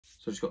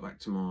So I just got back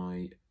to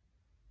my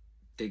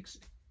digs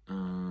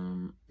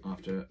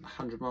after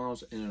 100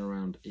 miles in and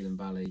around Elan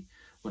Valley.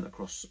 Went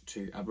across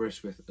to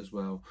Aberystwyth as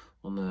well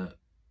on the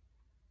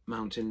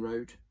mountain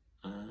road.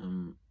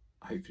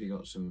 Hopefully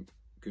got some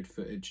good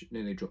footage.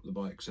 Nearly dropped the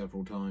bike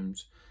several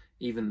times.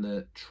 Even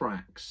the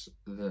tracks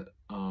that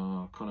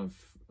are kind of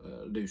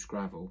loose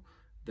gravel,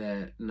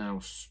 they're now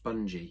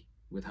spongy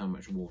with how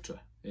much water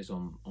is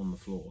on the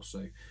floor.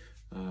 So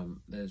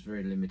there's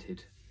very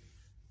limited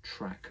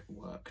track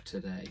work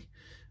today.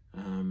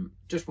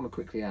 Just want to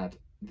quickly add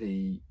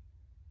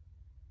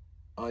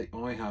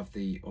I have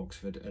the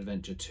Oxford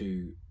Adventure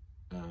 2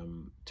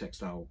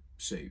 textile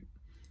suit.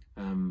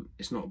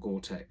 It's not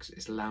Gore-Tex,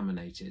 it's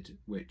laminated,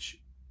 which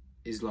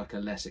is like a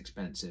less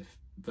expensive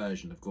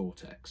version of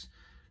Gore-Tex.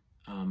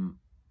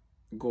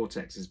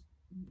 Gore-Tex is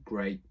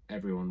great,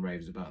 everyone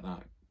raves about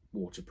that,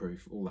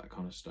 waterproof, all that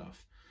kind of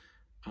stuff.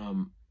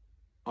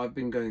 I've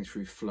been going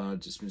through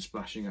floods, it's been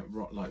splashing up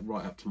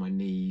right up to my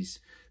knees,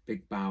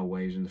 big bow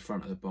waves in the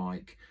front of the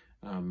bike,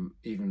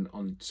 even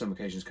on some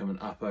occasions coming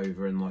up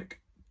over and like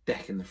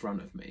decking the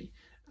front of me,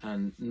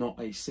 and not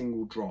a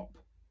single drop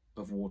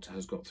of water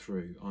has got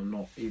through. I'm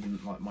not even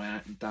like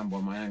down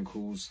by my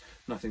ankles,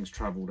 nothing's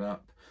travelled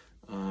up.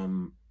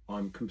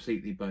 I'm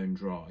completely bone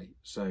dry.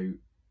 So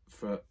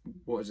for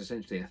what is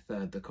essentially a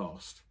third the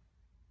cost,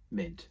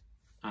 mint,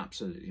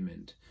 absolutely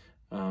mint.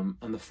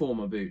 And the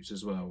Former boots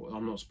as well.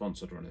 I'm not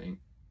sponsored or anything,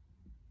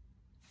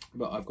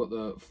 but I've got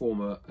the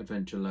Former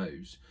Adventure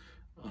lows,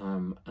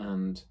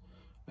 and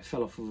I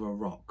fell off of a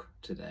rock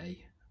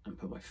today and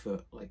put my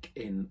foot like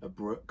in a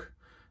brook,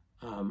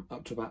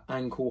 up to about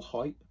ankle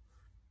height.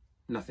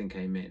 Nothing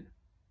came in.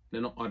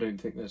 They're not, I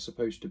don't think they're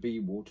supposed to be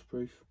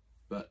waterproof,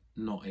 but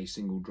not a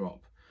single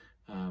drop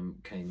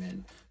came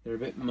in. They're a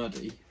bit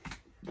muddy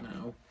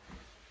now,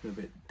 they're a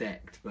bit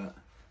decked, but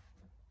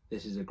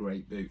this is a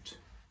great boot.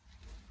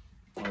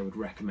 I would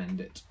recommend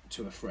it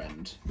to a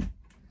friend,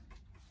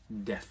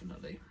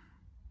 definitely.